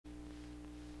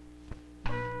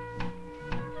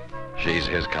She's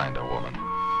his kind of woman.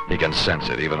 He can sense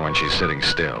it even when she's sitting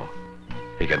still.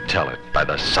 He can tell it by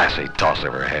the sassy toss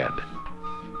of her head.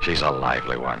 She's a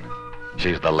lively one.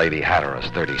 She's the Lady Hatteras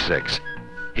 36.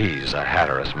 He's a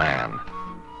Hatteras man.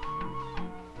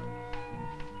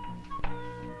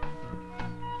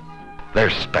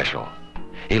 They're special.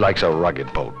 He likes a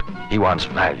rugged boat. He wants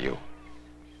value.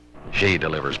 She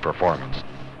delivers performance,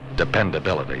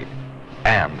 dependability,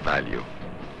 and value.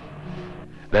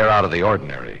 They're out of the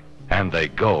ordinary, and they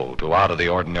go to out of the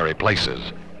ordinary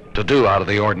places, to do out of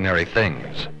the ordinary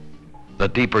things. The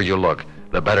deeper you look,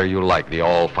 the better you like the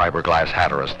all-fiberglass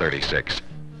Hatteras 36.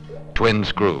 Twin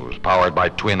screws, powered by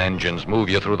twin engines, move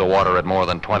you through the water at more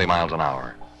than 20 miles an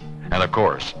hour. And of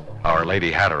course, our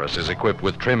Lady Hatteras is equipped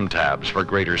with trim tabs for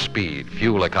greater speed,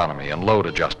 fuel economy, and load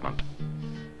adjustment.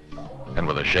 And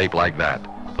with a shape like that,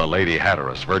 the Lady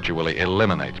Hatteras virtually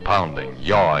eliminates pounding,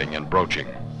 yawing, and broaching.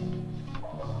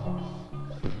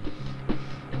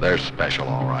 They're special,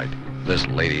 all right. This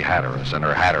Lady Hatteras and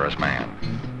her Hatteras man.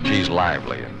 She's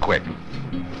lively and quick.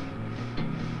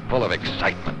 Full of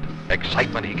excitement.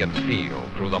 Excitement he can feel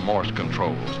through the Morse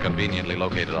controls conveniently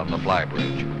located on the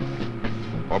flybridge.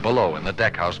 Or below in the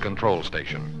deckhouse control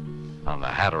station. On the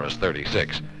Hatteras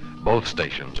 36, both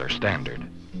stations are standard.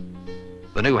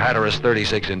 The new Hatteras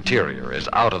 36 interior is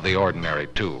out of the ordinary,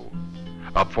 too.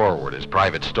 Up forward is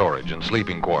private storage and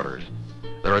sleeping quarters.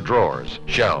 There are drawers,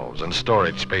 shelves, and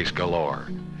storage space galore.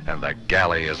 And the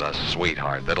galley is a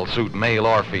sweetheart that'll suit male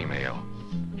or female.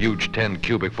 Huge 10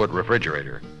 cubic foot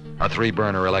refrigerator, a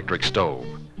 3-burner electric stove,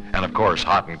 and of course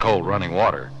hot and cold running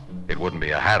water. It wouldn't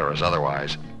be a Hatteras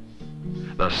otherwise.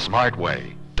 The smart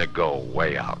way to go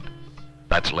way out.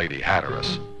 That's Lady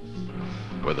Hatteras.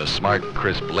 With a smart,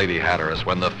 crisp Lady Hatteras,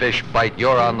 when the fish bite,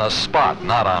 you're on the spot,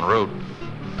 not en route.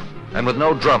 And with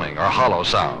no drumming or hollow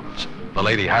sounds, the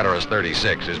Lady Hatteras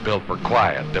 36 is built for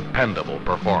quiet, dependable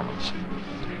performance.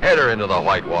 Head her into the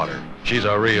white water. She's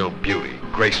a real beauty,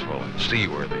 graceful and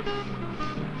seaworthy.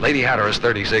 Lady Hatteras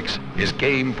 36 is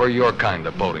game for your kind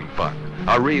of boating fun.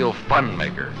 A real fun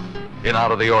maker in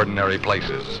out-of-the-ordinary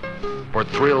places. For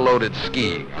thrill-loaded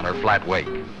skiing on her flat wake.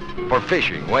 For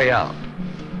fishing way out.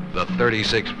 The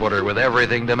 36-footer with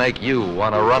everything to make you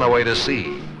want to run away to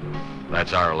sea.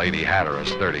 That's our Lady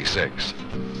Hatteras 36.